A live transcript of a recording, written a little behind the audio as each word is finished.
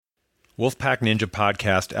Wolfpack Ninja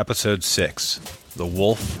Podcast, Episode 6, The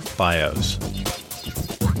Wolf Bios.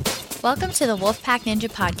 Welcome to the Wolfpack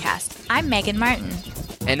Ninja Podcast. I'm Megan Martin.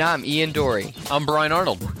 And I'm Ian Dory. I'm Brian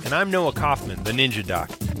Arnold. And I'm Noah Kaufman, the Ninja Doc.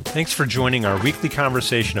 Thanks for joining our weekly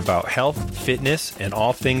conversation about health, fitness, and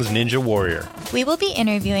all things Ninja Warrior. We will be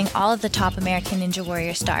interviewing all of the top American Ninja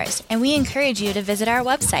Warrior stars, and we encourage you to visit our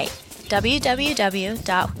website,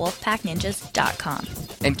 www.wolfpackninjas.com.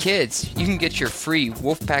 And kids, you can get your free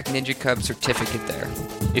Wolfpack Ninja Cub certificate there.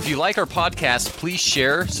 If you like our podcast, please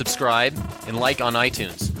share, subscribe, and like on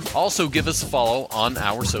iTunes. Also, give us a follow on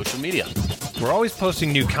our social media. We're always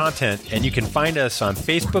posting new content, and you can find us on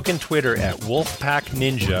Facebook and Twitter at Wolfpack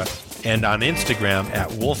Ninja and on Instagram at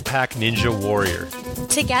Wolfpack Ninja Warrior.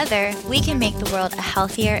 Together, we can make the world a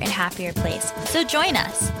healthier and happier place. So join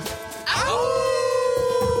us.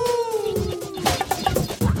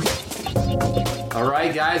 All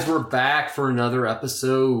right, guys, we're back for another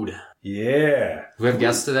episode. Yeah. Do we have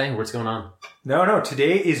guests today? What's going on? No.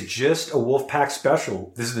 Today is just a Wolfpack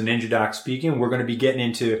special. This is the Ninja Doc speaking. We're going to be getting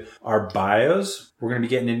into our bios. We're going to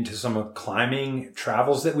be getting into some of climbing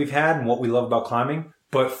travels that we've had and what we love about climbing.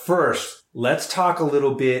 But first, let's talk a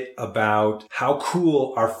little bit about how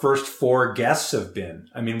cool our first 4 guests have been.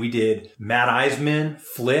 I mean, we did Matt Eisman,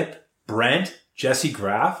 Flip, Brent, Jesse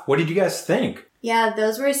Graff. What did you guys think? Yeah,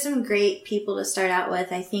 those were some great people to start out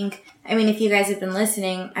with. I mean, if you guys have been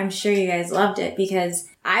listening, I'm sure you guys loved it because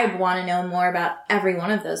I want to know more about every one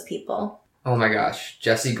of those people. Oh my gosh,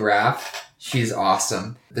 Jessie Graff, she's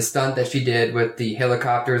awesome. The stunt that she did with the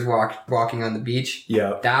helicopters walking on the beach,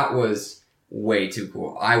 Yeah, that was way too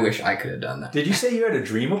cool. I wish I could have done that. Did you say you had a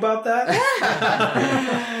dream about that?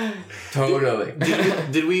 Totally.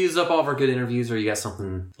 Did we use up all of our good interviews, or you got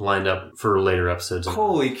something lined up for later episodes?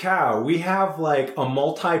 Holy cow. We have like a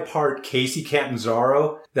multi-part Casey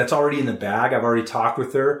Catanzaro that's already in the bag. I've already talked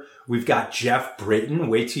with her. We've got Jeff Britton.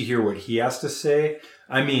 Wait to hear what he has to say.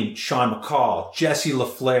 I mean, Sean McCall, Jesse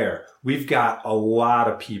LaFleur. We've got a lot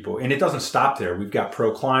of people. And it doesn't stop there. We've got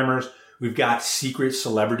pro climbers. We've got secret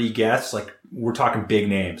celebrity guests. Like, we're talking big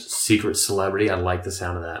names. Secret celebrity. I like the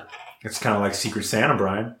sound of that. It's kind of like Secret Santa,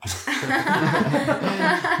 Brian.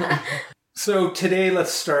 So today,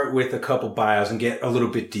 let's start with a couple bios and get a little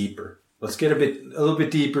bit deeper. Let's get a little bit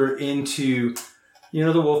deeper into, the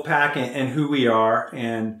Wolfpack and who we are.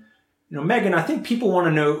 And, Megan, I think people want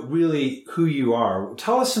to know really who you are.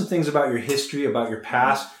 Tell us some things about your history, about your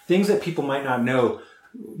past, things that people might not know.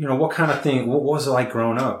 What kind of thing, what was it like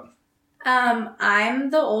growing up? I'm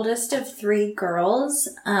the oldest of 3 girls.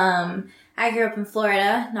 I grew up in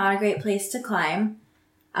Florida, not a great place to climb.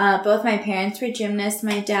 Both my parents were gymnasts.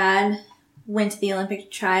 My dad went to the Olympic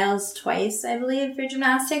trials twice, I believe, for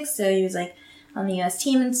gymnastics. So he was like on the U.S.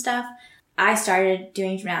 team and stuff. I started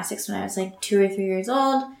doing gymnastics when I was like 2 or 3 years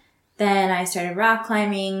old. Then I started rock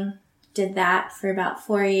climbing, did that for about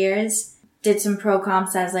 4 years. Did some pro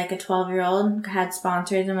comps as like a 12-year-old, had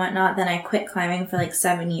sponsors and whatnot. Then I quit climbing for like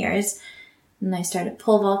 7 years. And I started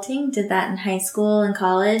pole vaulting, did that in high school and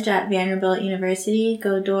college at Vanderbilt University.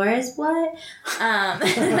 Go Doors, what?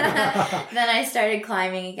 Then I started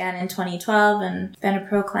climbing again in 2012 and been a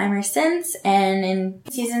pro climber since. And in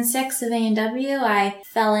season 6 of A&W, I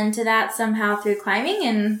fell into that somehow through climbing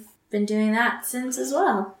and been doing that since as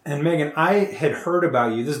well. And Megan, I had heard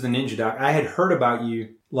about you. This is the Ninja Doc. I had heard about you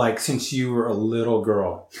since you were a little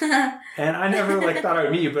girl. And I never thought I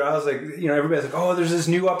would meet you, but I was like, everybody's like, oh, there's this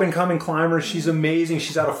new up and coming climber. She's amazing.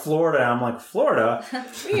 She's out of Florida. And I'm like, Florida?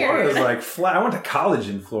 That's weird. Florida's like flat. I went to college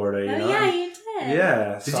in Florida, Oh, yeah, you did.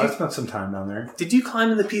 Yeah. So I spent some time down there. Did you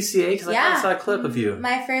climb in the PCA? Because I saw a clip of you.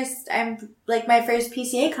 My first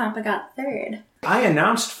PCA comp, I got 3rd. I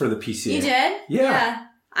announced for the PCA. You did? Yeah.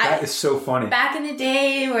 That is so funny. Back in the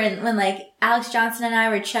day when Alex Johnson and I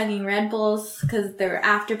were chugging Red Bulls because there were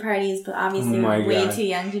after parties, but obviously we were way too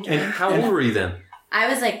young to drink. And how old were you then? I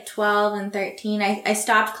was like 12 and 13. I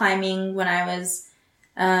stopped climbing when I was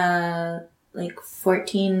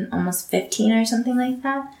 14, almost 15 or something like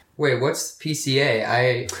that. Wait, what's PCA?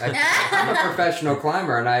 I'm a professional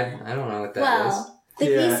climber, and I don't know what that is. The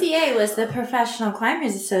PCA was the Professional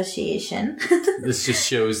Climbers Association. This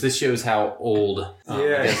shows how old I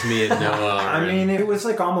guess me and Noah are. I mean, it was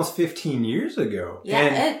almost 15 years ago.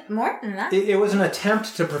 Yeah, more than that. It was an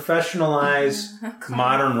attempt to professionalize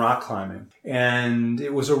modern rock climbing. And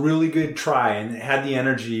it was a really good try, and it had the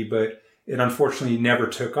energy, but it unfortunately never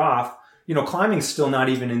took off. Climbing's still not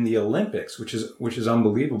even in the Olympics, which is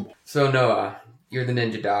unbelievable. So Noah, you're the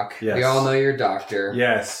Ninja Doc. Yes. We all know you're a doctor.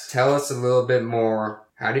 Yes. Tell us a little bit more.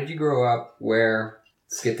 How did you grow up? Where?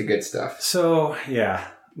 Let's get the good stuff. So,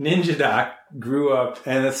 Ninja Doc grew up,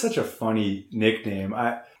 and it's such a funny nickname.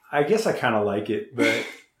 I guess I kind of like it, but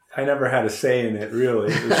I never had a say in it,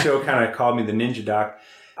 really. The show kind of called me the Ninja Doc.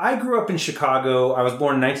 I grew up in Chicago. I was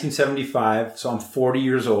born in 1975, so I'm 40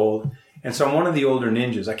 years old. And so I'm one of the older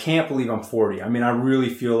ninjas. I can't believe I'm 40. I mean, I really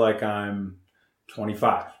feel like I'm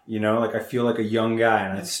 25, you know? Like, I feel like a young guy,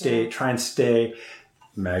 and I try and stay...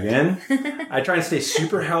 Megan. I try and stay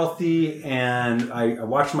super healthy, and I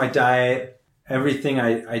watch my diet. Everything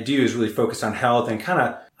I do is really focused on health, and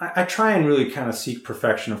I try and really kind of seek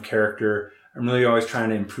perfection of character. I'm really always trying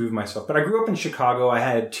to improve myself. But I grew up in Chicago. I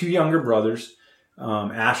had 2 younger brothers.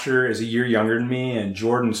 Asher is a year younger than me, and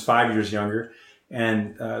Jordan's 5 years younger.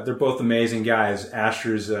 And they're both amazing guys.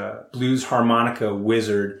 Asher's a blues harmonica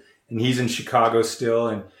wizard, and he's in Chicago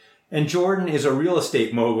still. And Jordan is a real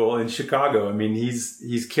estate mogul in Chicago. I mean,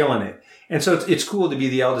 he's killing it. And so it's cool to be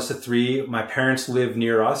the eldest of 3. My parents live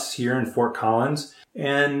near us here in Fort Collins.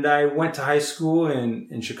 And I went to high school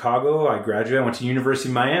in Chicago. I graduated. I went to University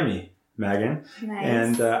of Miami, Megan. Nice.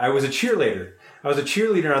 And I was a cheerleader. I was a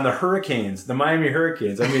cheerleader on the Hurricanes, the Miami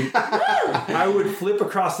Hurricanes. I mean, I would flip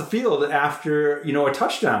across the field after, a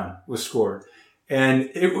touchdown was scored. And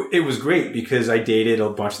it was great because I dated a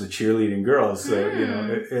bunch of the cheerleading girls. So,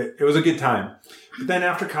 it was a good time. But then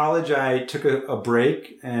after college, I took a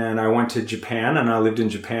break and I went to Japan, and I lived in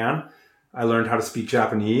Japan. I learned how to speak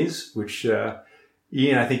Japanese, which,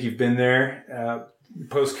 Ian, I think you've been there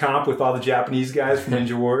post-comp with all the Japanese guys from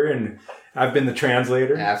Ninja Warrior, and I've been the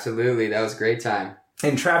translator. Absolutely. That was a great time.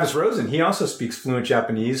 And Travis Rosen, he also speaks fluent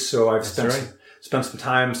Japanese. So I've spent some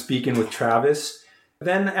time speaking with Travis.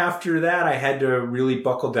 Then after that, I had to really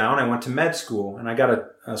buckle down. I went to med school, and I got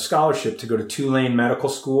a scholarship to go to Tulane Medical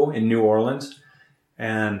School in New Orleans.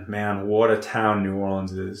 And man, what a town New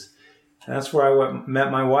Orleans is. And that's where I met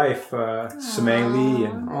my wife, Samay Lee.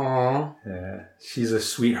 And she's a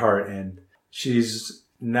sweetheart, and she's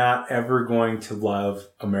not ever going to love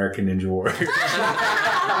American Ninja Warrior.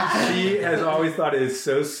 She has always thought it is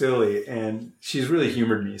so silly, and she's really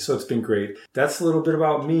humored me, so it's been great. That's a little bit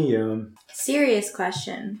about me. Serious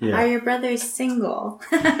question. Yeah. Are your brothers single?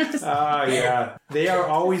 Yeah. They are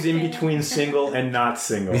always in between single and not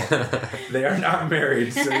single. They are not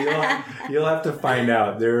married, so you'll have to find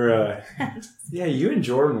out. They're you and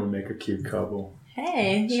Jordan would make a cute couple.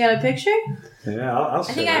 Hey, you got a picture? Yeah, I'll I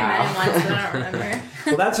think I met him once, but I don't remember.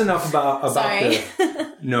 Well, that's enough about Sorry.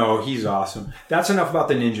 No, he's awesome. That's enough about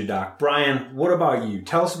the Ninja Doc. Brian, what about you?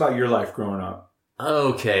 Tell us about your life growing up.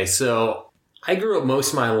 Okay, so I grew up most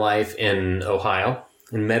of my life in Ohio,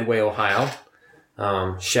 in Medway, Ohio.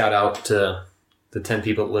 Shout out to the 10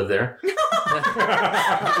 people that live there. That's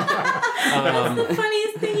the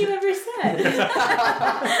funniest thing you've ever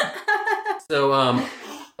said. So,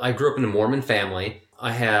 I grew up in a Mormon family.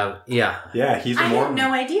 I have, Yeah, he's a Mormon. I had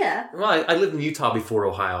no idea. Well, I lived in Utah before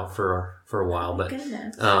Ohio for a while, but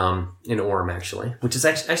Goodness. in Orem actually, which is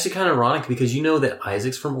actually kind of ironic because you know that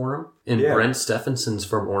Isaac's from Orem and Brent Stephenson's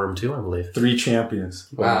from Orem too, I believe. 3 champions.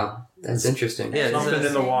 Wow, that's interesting. Yeah, Something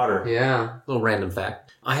in the water. Yeah. Little random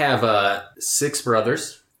fact. I have 6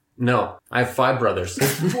 brothers. No, I have 5 brothers.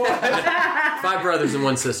 What? 5 brothers and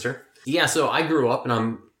 1 sister. Yeah, so I grew up and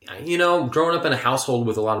I'm growing up in a household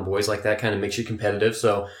with a lot of boys like that kind of makes you competitive.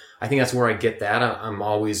 So I think that's where I get that. I'm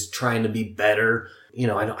always trying to be better.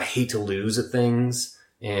 I hate to lose at things.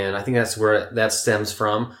 And I think that's where that stems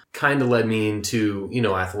from. Kind of led me into,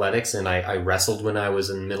 athletics. And I wrestled when I was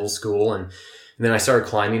in middle school. And then I started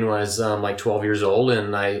climbing when I was like 12 years old.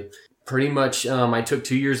 And I pretty much, I took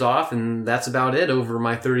 2 years off, and that's about it over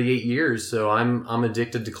my 38 years. So I'm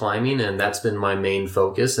addicted to climbing, and that's been my main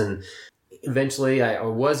focus. And eventually I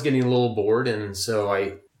was getting a little bored, and so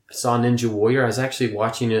I saw Ninja Warrior. I was actually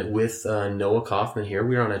watching it with Noah Kaufman here.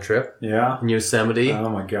 We were on a trip in Yosemite. Oh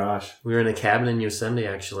my gosh. We were in a cabin in Yosemite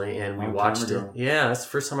actually, and we watched it. Yeah, that's the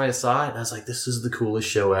first time I saw it. And I was like, this is the coolest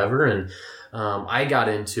show ever. And I got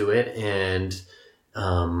into it, and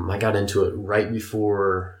I got into it right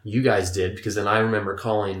before you guys did, because then I remember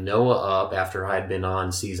calling Noah up after I'd been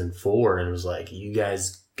on season 4 and was like, you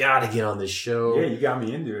guys gotta get on this show. Yeah, you got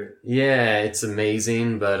me into it. Yeah, it's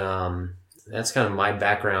amazing, but that's kind of my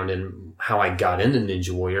background and how I got into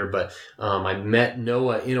Ninja Warrior. But I met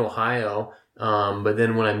Noah in Ohio, but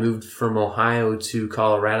then when I moved from Ohio to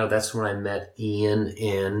Colorado, that's when I met Ian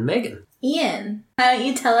and Megan. Ian, why don't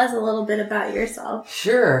you tell us a little bit about yourself?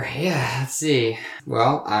 Sure, yeah, let's see.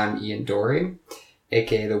 Well, I'm Ian Dory,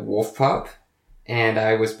 aka the Wolf Pup, and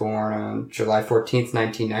I was born on July 14th,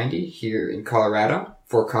 1990, here in Colorado,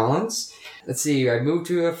 Fort Collins. Let's see, I moved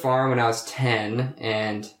to a farm when I was 10,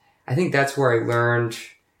 and I think that's where I learned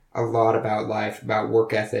a lot about life, about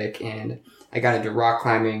work ethic, and I got into rock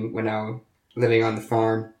climbing when I was living on the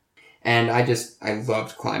farm. And I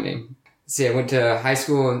loved climbing. See, I went to high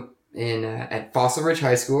school at Fossil Ridge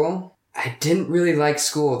High School. I didn't really like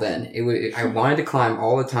school then. I wanted to climb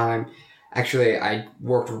all the time. Actually, I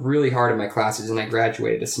worked really hard in my classes and I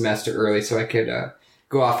graduated a semester early so I could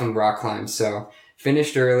go off and rock climb. So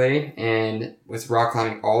finished early and was rock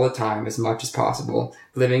climbing all the time as much as possible,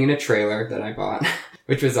 living in a trailer that I bought,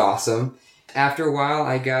 which was awesome. After a while,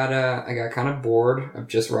 I got kind of bored of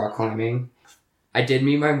just rock climbing. I did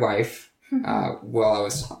meet my wife while I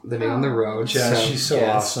was living on the road. Yeah, she's so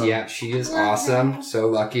awesome. Yeah, she is awesome. So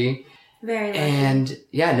lucky. Very lucky. And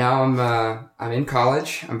yeah, now I'm in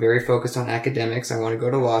college. I'm very focused on academics. I want to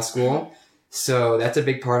go to law school. So that's a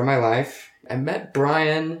big part of my life. I met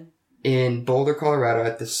Brian in Boulder, Colorado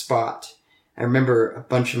at the Spot. I remember a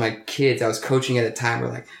bunch of my kids I was coaching at the time were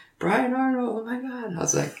like, Brian Arnold, oh my God. I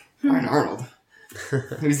was like, Brian Arnold?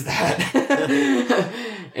 Who's that?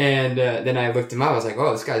 And then I looked him up. I was like,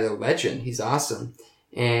 oh, this guy's a legend. He's awesome.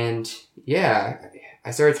 And yeah,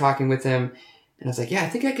 I started talking with him. And I was like, yeah, I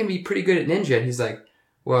think I can be pretty good at ninja. And he's like,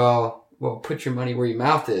 well, put your money where your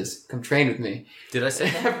mouth is. Come train with me. Did I say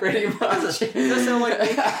that? Pretty much. Does that sound like me?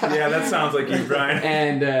 Yeah, that sounds like you, Brian.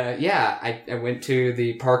 And I went to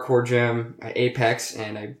the parkour gym at Apex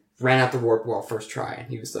and I ran out the warp wall first try. And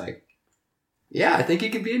he was like, yeah, I think you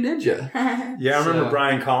could be a ninja. Yeah, I remember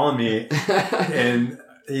Brian calling me and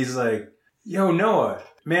he's like, yo, Noah,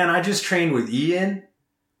 man, I just trained with Ian.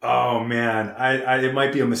 Oh man, it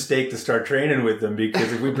might be a mistake to start training with him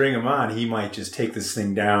because if we bring him on, he might just take this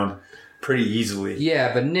thing down pretty easily.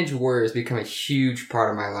 Yeah, but Ninja Warrior has become a huge part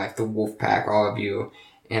of my life, the Wolfpack, all of you.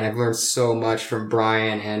 And I've learned so much from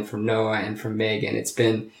Brian and from Noah and from Megan.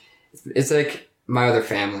 It's like my other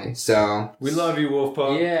family. So we love you,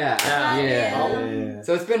 Wolfpack. Yeah.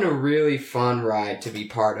 So it's been a really fun ride to be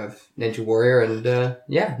part of Ninja Warrior.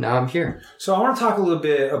 And now I'm here. So I want to talk a little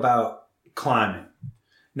bit about climbing.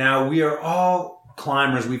 Now, we are all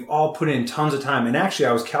climbers. We've all put in tons of time. And actually,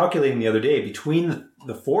 I was calculating the other day, between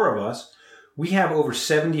the four of us, we have over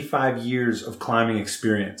 75 years of climbing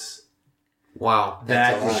experience. Wow.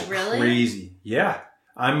 That is crazy. Yeah.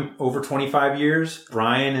 I'm over 25 years.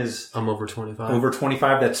 Brian is... I'm over 25. Over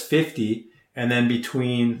 25, that's 50. And then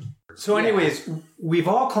between... So anyways, we've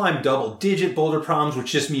all climbed double-digit boulder proms,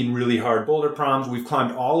 which just mean really hard boulder proms. We've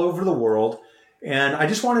climbed all over the world. And I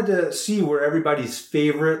just wanted to see where everybody's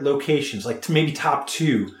favorite locations, like maybe top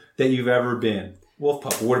 2 that you've ever been.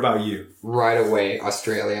 Wolfpack, what about you? Right away,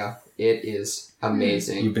 Australia. It is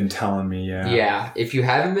amazing. You've been telling me, yeah. Yeah. If you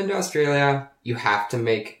haven't been to Australia, you have to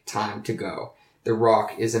make time to go. The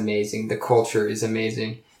rock is amazing. The culture is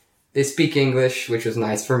amazing. They speak English, which was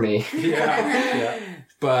nice for me. Yeah.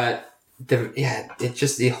 But it's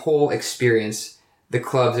just the whole experience. The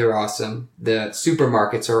clubs are awesome. The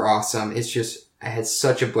supermarkets are awesome. I had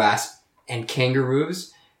such a blast. And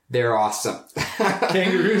kangaroos, they're awesome.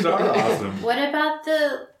 Kangaroos are awesome. What about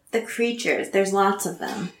the creatures? There's lots of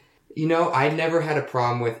them. You know, I never had a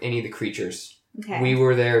problem with any of the creatures. Okay. We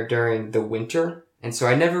were there during the winter, and so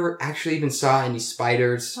I never actually even saw any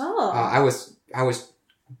spiders. Oh. I was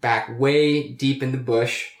back way deep in the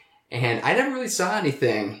bush, and I never really saw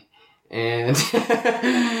anything. And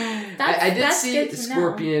I did see a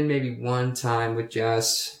scorpion maybe one time with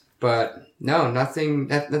Jess. But no, nothing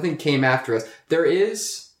came after us. There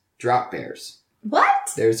is drop bears.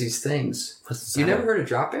 What? There's these things. You never heard of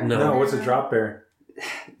drop bear? No, what's a drop bear?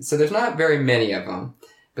 So there's not very many of them,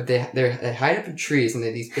 but they hide up in trees and they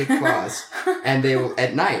have these big claws, and they will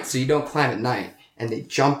at night. So you don't climb at night, and they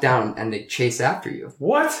jump down and they chase after you.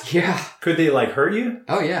 What? Yeah. Could they hurt you?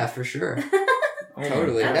 Oh yeah, for sure.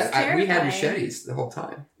 Totally. We had machetes the whole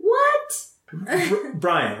time. What?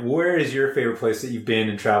 Brian, where is your favorite place that you've been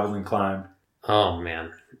and traveled and climbed? Oh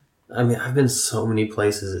man, I mean, I've been so many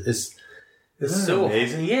places. It's so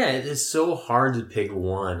amazing. Yeah, it's so hard to pick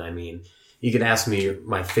one. I mean, you could ask me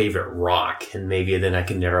my favorite rock, and maybe then I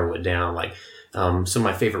can narrow it down. Like, so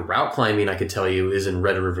my favorite route climbing, I could tell you, is in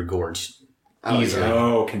Red River Gorge. Easily.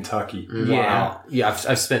 Oh, Kentucky. Wow. Yeah,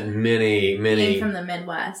 I've spent many. Being from the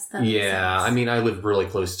Midwest. That makes sense. I mean, I live really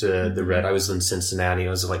close to the Red. I was in Cincinnati. It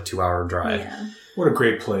was like 2-hour drive. Yeah. What a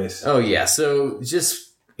great place. Oh, yeah. So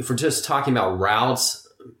if we're just talking about routes,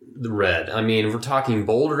 the Red. I mean, if we're talking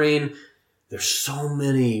bouldering, there's so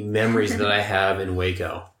many memories that I have in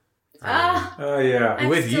Waco. Oh, yeah. I've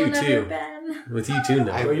with you, too. Been. With you, too,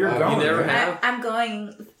 now. Well, you're going. You never have? I'm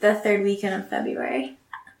going the third weekend of February.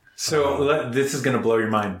 So this is going to blow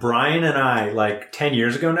your mind. Brian and I, like 10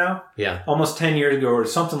 years ago now, yeah, almost 10 years ago or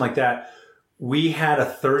something like that, we had a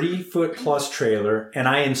 30-foot plus trailer, and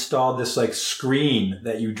I installed this like screen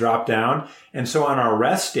that you drop down. And so on our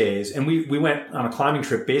rest days, and we went on a climbing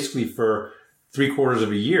trip basically for 3/4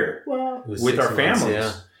 of a year with our families.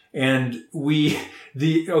 Yeah. And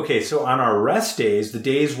so on our rest days, the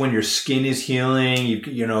days when your skin is healing,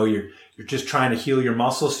 you're just trying to heal your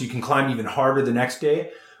muscles so you can climb even harder the next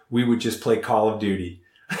day, we would just play Call of Duty.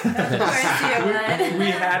 Of course you would. We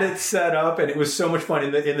had it set up, and it was so much fun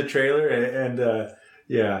in the trailer, and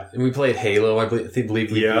yeah. And we played Halo. I believe we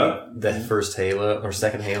beat Yeah. the first Halo or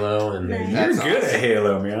second Halo, and Nice. You're That's good awesome. at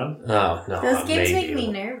Halo, man. oh no, Those games maybe. make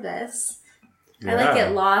me nervous. Yeah. I like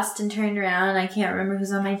get lost and turned around. I can't remember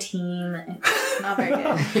who's on my team. It's not very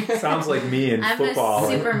good. Sounds like me in I'm football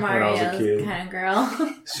a Super when I was a Mario kid. kind of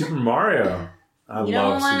girl. Super Mario. I You love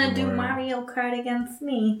don't want Super to do Mario Kart against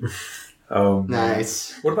me. Oh, man.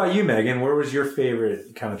 Nice. What about you, Megan? Where was your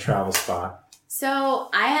favorite kind of travel spot? So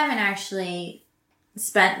I haven't actually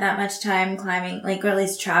spent that much time climbing, like, or at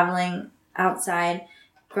least traveling outside.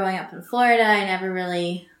 Growing up in Florida, I never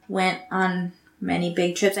really went on many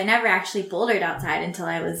big trips. I never actually bouldered outside until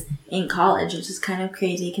I was in college, which is kind of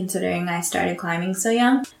crazy considering I started climbing so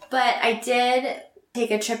young. But I did take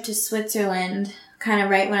a trip to Switzerland kind of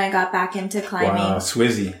right when I got back into climbing. Wow,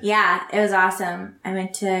 Swizzy. Yeah, it was awesome. I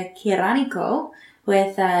went to Kiranico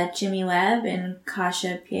with Jimmy Webb and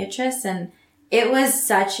Kasia Pietrus, and it was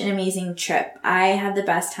such an amazing trip. I had the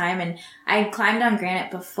best time, and I climbed on granite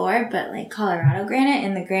before, but like Colorado granite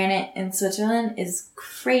and the granite in Switzerland is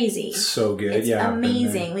crazy. So good. It's yeah, I've been there.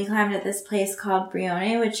 amazing. We climbed at this place called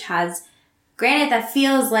Brione, which has granite that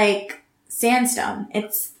feels like sandstone.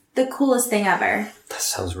 It's the coolest thing ever. That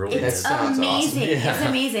sounds really It's good. sounds amazing. awesome. Yeah. It's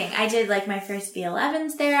amazing. I did like my first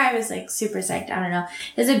V11s there. I was like super psyched. I don't know.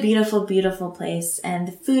 It was a beautiful, beautiful place. And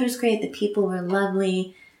the food was great. The people were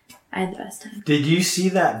lovely. I had the best time. Did you see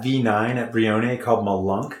that V9 at Brione called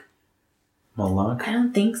Malunk? Malunk? I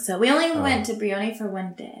don't think so. We only went to Brione for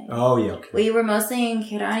one day. Oh, yeah, okay. We were mostly in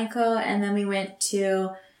Kiranico, and then we went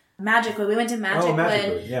to Magic Wood. We went to Magic Magic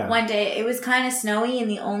Wood Wood, yeah. one day. It was kind of snowy, and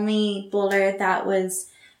the only boulder that was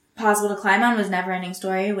possible to climb on was Neverending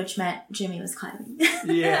Story, which meant Jimmy was climbing.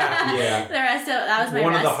 Yeah. The rest of that was my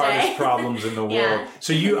One of rest the hardest day. problems in the world. Yeah.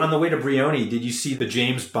 So you, on the way to Brione, did you see the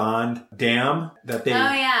James Bond dam that they Oh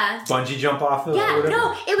yeah. bungee jump off of? or Yeah, whatever?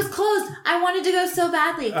 no, it was closed. I wanted to go so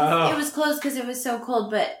badly. 'Cause Oh. It was closed because it was so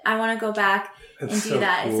cold, but I want to go back and That's do so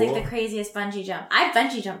that. It's like cool. the craziest bungee jump. I've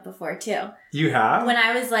bungee jumped before too. You have? When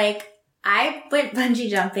I was like, I went bungee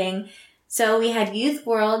jumping. So we had Youth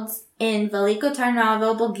Worlds in Veliko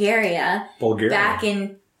Tarnovo, Bulgaria, back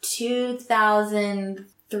in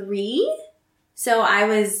 2003. So I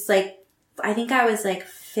was like, I think I was like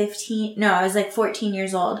 15. No, I was like 14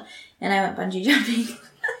 years old, and I went bungee jumping.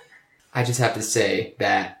 I just have to say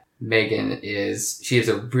that Megan she has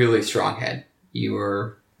a really strong head. You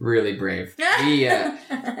were really brave.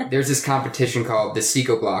 There's this competition called the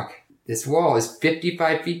Seco Block. This wall is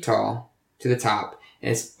 55 feet tall to the top,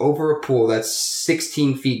 and it's over a pool that's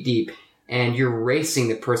 16 feet deep, and you're racing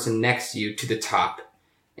the person next to you to the top.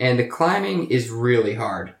 And the climbing is really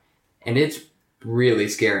hard, and it's really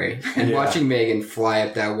scary. And Yeah. watching Megan fly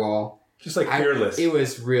up that wall, Just like fearless. it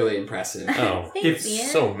was really impressive. Oh, Thanks, it's Ian.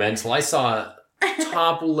 so mental. I saw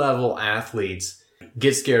top level athletes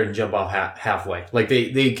get scared and jump off halfway. Like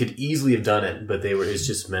they could easily have done it, but it's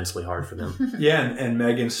just mentally hard for them. Yeah, and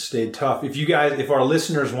Megan stayed tough. If our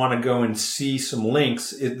listeners want to go and see some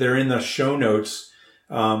links, they're in the show notes.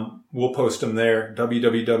 We'll post them there,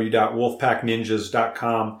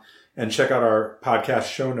 www.wolfpackninjas.com, and check out our podcast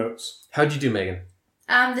show notes. How'd you do, Megan?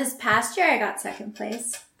 This past year I got second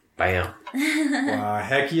place. Bam.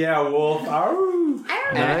 Heck yeah, Wolf. Ow. I don't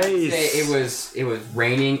And I have to Nice. say, it was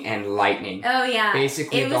raining and lightning. Oh yeah,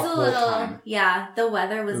 Basically it the was a whole little. time. Yeah, the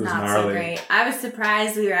weather was It was not gnarly. so great. I was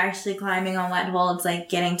surprised we were actually climbing on wet holds, like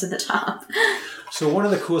getting to the top. So one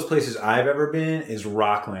of the coolest places I've ever been is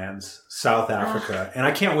Rocklands, South Africa. And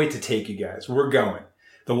I can't wait to take you guys. We're going.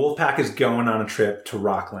 The Wolfpack is going on a trip to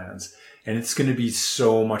Rocklands. And it's going to be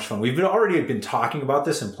so much fun. We've already been talking about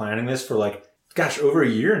this and planning this for over a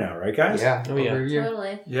year now, right guys? Yeah. Oh, yeah. over a year.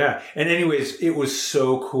 Totally. Yeah. And anyways, it was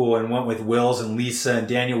so cool, and went with Wills and Lisa and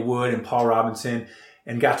Daniel Wood and Paul Robinson,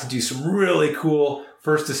 and got to do some really cool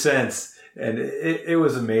first ascents. And it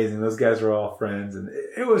was amazing. Those guys were all friends, and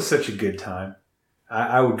it was such a good time.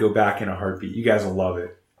 I would go back in a heartbeat. You guys will love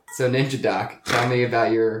it. So Ninja Doc, tell me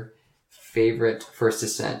about your favorite first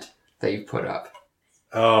ascent that you've put up.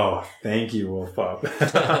 Oh, thank you, Wolf Up.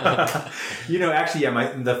 Actually,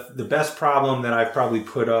 yeah, the best problem that I've probably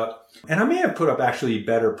put up, and I may have put up actually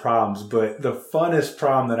better problems, but the funnest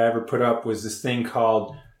problem that I ever put up was this thing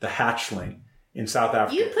called the hatchling. in South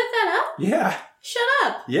Africa. You put that up? Yeah. Shut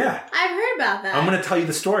up. Yeah. I've heard about that. I'm going to tell you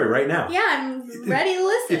the story right now. Yeah, I'm ready to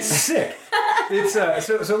listen. It's sick. It's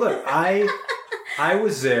so look, I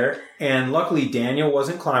was there, and luckily Daniel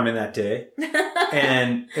wasn't climbing that day.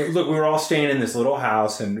 And look, we were all staying in this little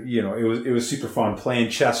house, and it was super fun playing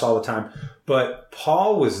chess all the time. But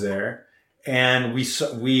Paul was there, and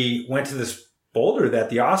we went to this boulder that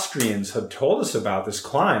the Austrians had told us about, this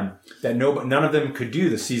climb that none of them could do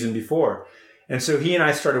the season before. And so he and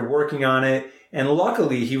I started working on it. And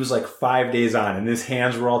luckily, he was like 5 days on, and his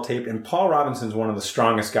hands were all taped. And Paul Robinson's one of the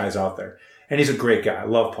strongest guys out there. And he's a great guy. I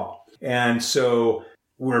love Paul. And so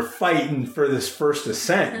we're fighting for this first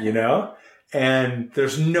ascent, And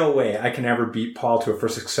there's no way I can ever beat Paul to a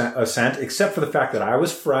first ascent, except for the fact that I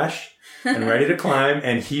was fresh and ready to climb,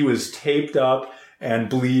 and he was taped up and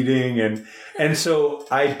bleeding. And so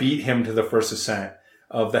I beat him to the first ascent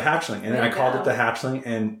of the hatchling. And I called it the hatchling,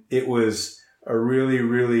 and it was a really,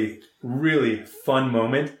 really, really fun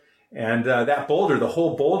moment. And that boulder, the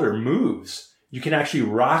whole boulder moves. You can actually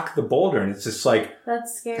rock the boulder, and it's just like...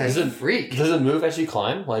 That's scary. Does it freak? Does it move as you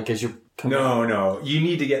climb? Like as you're coming? No. You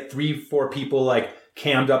need to get 3-4 people like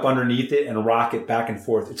cammed up underneath it and rock it back and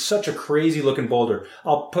forth. It's such a crazy looking boulder.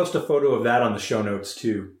 I'll post a photo of that on the show notes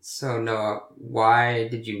too. So Noah, why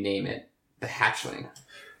did you name it the hatchling?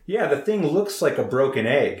 Yeah, the thing looks like a broken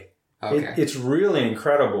egg. Okay. It's really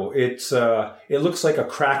incredible. It looks like a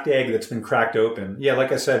cracked egg that's been cracked open. Yeah,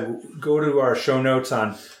 like I said, go to our show notes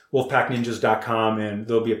on wolfpackninjas.com and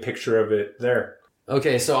there'll be a picture of it there.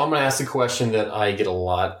 Okay, so I'm going to ask a question that I get a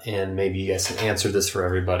lot, and maybe you guys can answer this for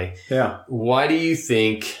everybody. Yeah. Why do you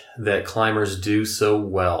think that climbers do so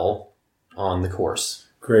well on the course?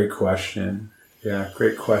 Great question. Yeah,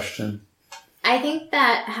 great question. I think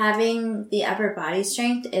that having the upper body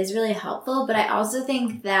strength is really helpful, but I also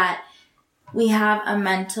think that we have a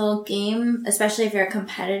mental game, especially if you're a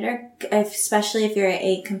competitor, especially if you're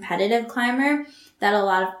a competitive climber, that a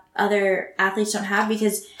lot of other athletes don't have,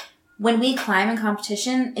 because when we climb in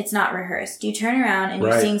competition, it's not rehearsed. You turn around and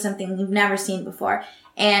you're seeing something you've never seen before.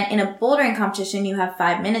 And in a bouldering competition, you have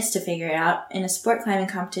 5 minutes to figure it out. In a sport climbing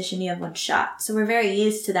competition, you have 1 shot. So we're very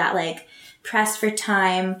used to that, like, press for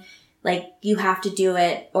time, like, you have to do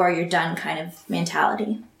it or you're done kind of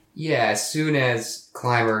mentality. Yeah, as soon as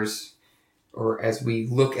climbers, or as we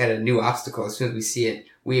look at a new obstacle, as soon as we see it,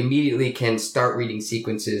 we immediately can start reading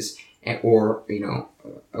sequences or,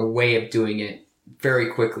 a way of doing it very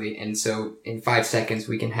quickly. And so in 5 seconds,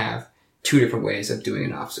 we can have 2 different ways of doing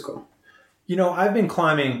an obstacle. I've been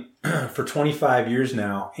climbing for 25 years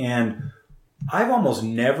now, and I've almost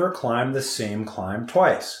never climbed the same climb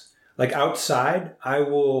twice. Like outside, I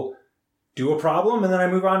will do a problem and then I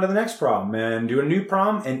move on to the next problem and do a new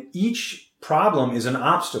problem, and each problem is an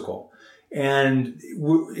obstacle. And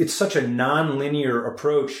it's such a non-linear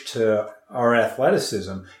approach to our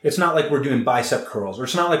athleticism. It's not like we're doing bicep curls, or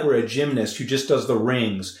it's not like we're a gymnast who just does the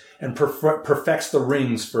rings and perfects the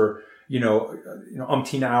rings for,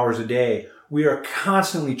 umpteen hours a day. We are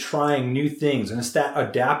constantly trying new things, and it's that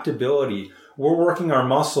adaptability. We're working our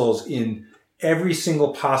muscles in every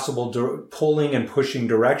single possible pulling and pushing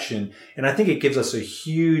direction. And I think it gives us a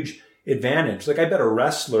huge advantage. Like, I bet a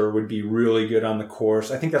wrestler would be really good on the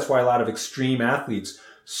course. I think that's why a lot of extreme athletes,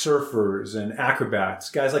 surfers and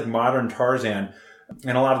acrobats, guys like modern Tarzan,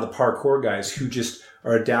 and a lot of the parkour guys who just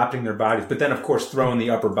are adapting their bodies. But then, of course, throw in the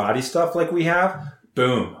upper body stuff like we have.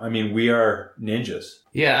 Boom. I mean, we are ninjas.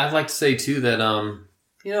 Yeah, I'd like to say, too, that,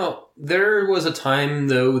 there was a time,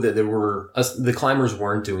 though, that the climbers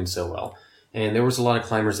weren't doing so well. And there was a lot of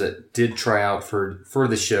climbers that did try out for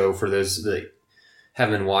the show, for those that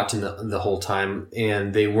haven't been watching the whole time,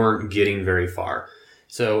 and they weren't getting very far.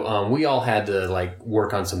 So we all had to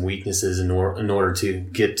work on some weaknesses in order to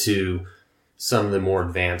get to some of the more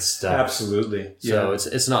advanced stuff. Absolutely. So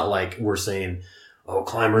it's not like we're saying, oh,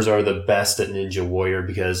 climbers are the best at Ninja Warrior,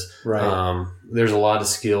 because there's a lot of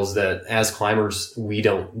skills that as climbers we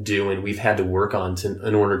don't do, and we've had to work on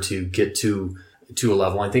in order to get to a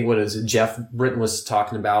level. I think Jeff Britton was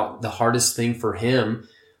talking about, the hardest thing for him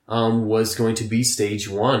was going to be stage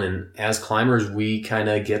 1. And as climbers, we kind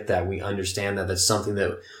of get that. We understand that that's something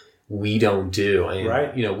that we don't do.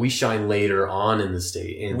 And, we shine later on in the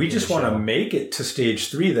stage. We just want to make it to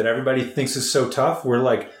stage 3 that everybody thinks is so tough. We're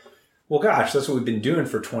like, well, gosh, that's what we've been doing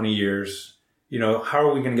for 20 years. How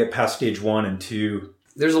are we going to get past stage 1 and 2?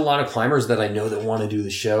 There's a lot of climbers that I know that want to do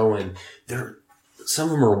the show, and some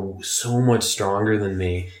of them are so much stronger than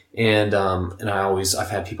me. And I've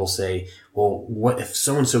had people say, well, what if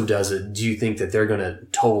so-and-so does it? Do you think that they're going to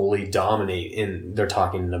totally dominate? And they're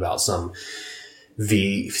talking about some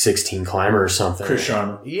V16 climber or something. Chris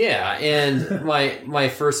Sharma. Yeah, and my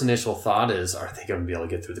first initial thought is, are they going to be able to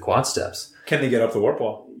get through the quad steps? Can they get up the warp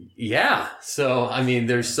wall? Yeah. So, I mean,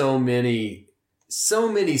 there's so many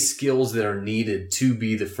skills that are needed to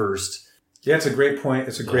be the first. Yeah, it's a great point.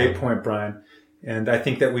 It's a great point, Brian. And I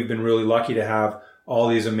think that we've been really lucky to have all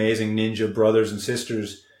these amazing ninja brothers and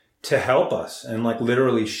sisters to help us and like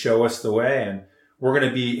literally show us the way. And we're going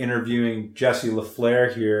to be interviewing Jesse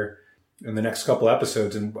LaFleur here in the next couple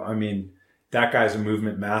episodes. And I mean, that guy's a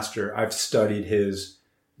movement master. I've studied his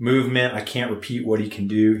movement. I can't repeat what he can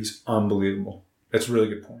do. He's unbelievable. That's a really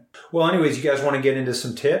good point. Well, anyways, you guys want to get into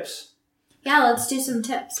some tips? Yeah, let's do some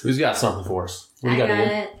tips. Who's got something for us? I got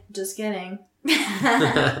it. Just kidding.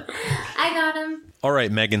 I got him. All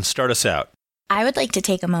right, Megan, start us out. I would like to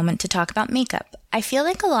take a moment to talk about makeup. I feel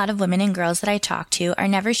like a lot of women and girls that I talk to are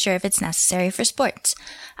never sure if it's necessary for sports.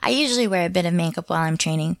 I usually wear a bit of makeup while I'm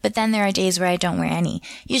training, but then there are days where I don't wear any.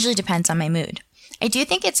 Usually depends on my mood. I do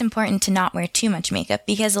think it's important to not wear too much makeup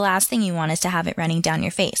because the last thing you want is to have it running down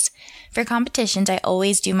your face. For competitions, I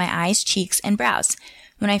always do my eyes, cheeks, and brows.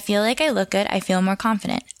 When I feel like I look good, I feel more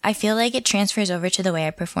confident. I feel like it transfers over to the way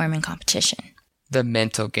I perform in competition. The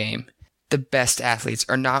mental game. The best athletes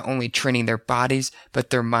are not only training their bodies,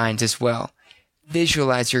 but their minds as well.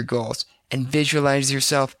 Visualize your goals and visualize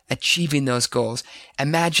yourself achieving those goals.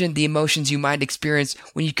 Imagine the emotions you might experience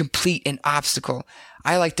when you complete an obstacle.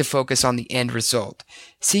 I like to focus on the end result.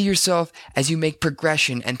 See yourself as you make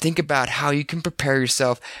progression and think about how you can prepare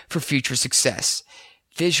yourself for future success.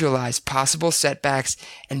 Visualize possible setbacks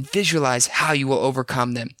and visualize how you will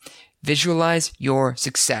overcome them. Visualize your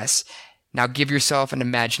success. Now give yourself an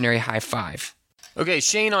imaginary high five. Okay,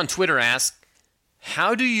 Shane on Twitter asks,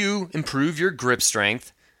 how do you improve your grip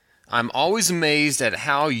strength? I'm always amazed at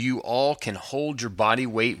how you all can hold your body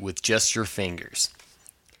weight with just your fingers.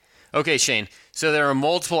 Okay, Shane, so there are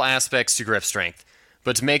multiple aspects to grip strength.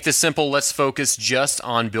 But to make this simple, let's focus just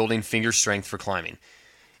on building finger strength for climbing.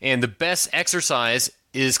 And the best exercise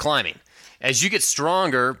is climbing. As you get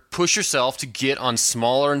stronger, push yourself to get on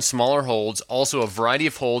smaller and smaller holds, also a variety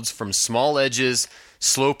of holds from small edges,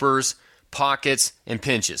 slopers, pockets, and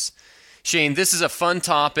pinches. Shane, this is a fun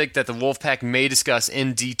topic that the Wolfpack may discuss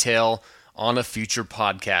in detail on a future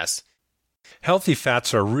podcast. Healthy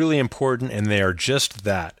fats are really important, and they are just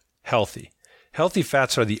that, healthy. Healthy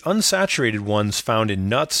fats are the unsaturated ones found in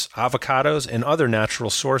nuts, avocados, and other natural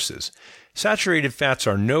sources. Saturated fats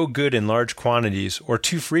are no good in large quantities or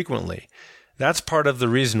too frequently. That's part of the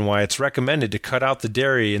reason why it's recommended to cut out the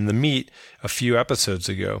dairy and the meat a few episodes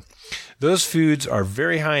ago. Those foods are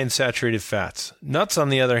very high in saturated fats. Nuts, on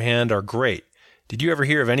the other hand, are great. Did you ever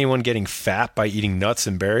hear of anyone getting fat by eating nuts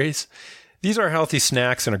and berries? These are healthy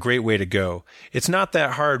snacks and a great way to go. It's not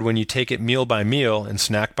that hard when you take it meal by meal and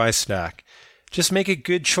snack by snack. Just make it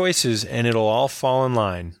good choices and it'll all fall in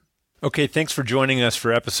line. Okay, thanks for joining us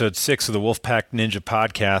for episode 6 of the Wolfpack Ninja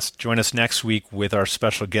podcast. Join us next week with our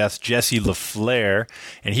special guest, Jesse LaFleur,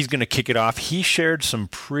 and he's going to kick it off. He shared some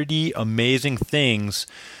pretty amazing things,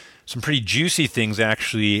 some pretty juicy things,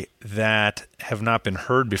 actually, that have not been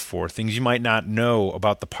heard before, things you might not know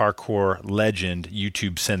about the parkour legend,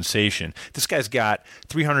 YouTube sensation. This guy's got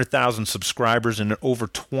 300,000 subscribers and over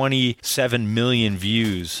 27 million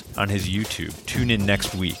views on his YouTube. Tune in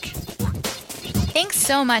next week. Thanks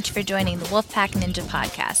so much for joining the Wolfpack Ninja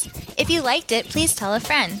podcast. If you liked it, please tell a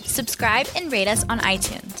friend, subscribe, and rate us on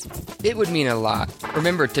iTunes. It would mean a lot.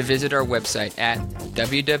 Remember to visit our website at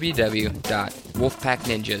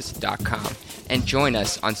www.wolfpackninjas.com and join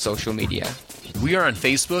us on social media. We are on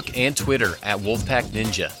Facebook and Twitter at Wolfpack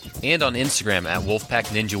Ninja and on Instagram at Wolfpack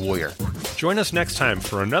Ninja Warrior. Join us next time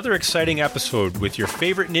for another exciting episode with your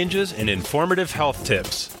favorite ninjas and informative health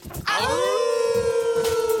tips.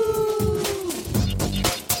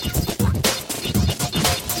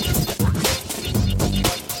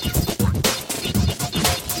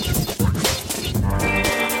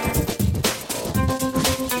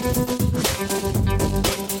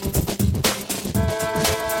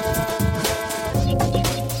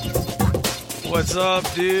 What's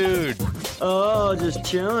up, dude? Oh, just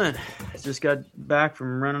chilling. Just got back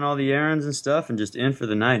from running all the errands and stuff and just in for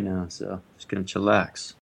the night now, so just gonna chillax.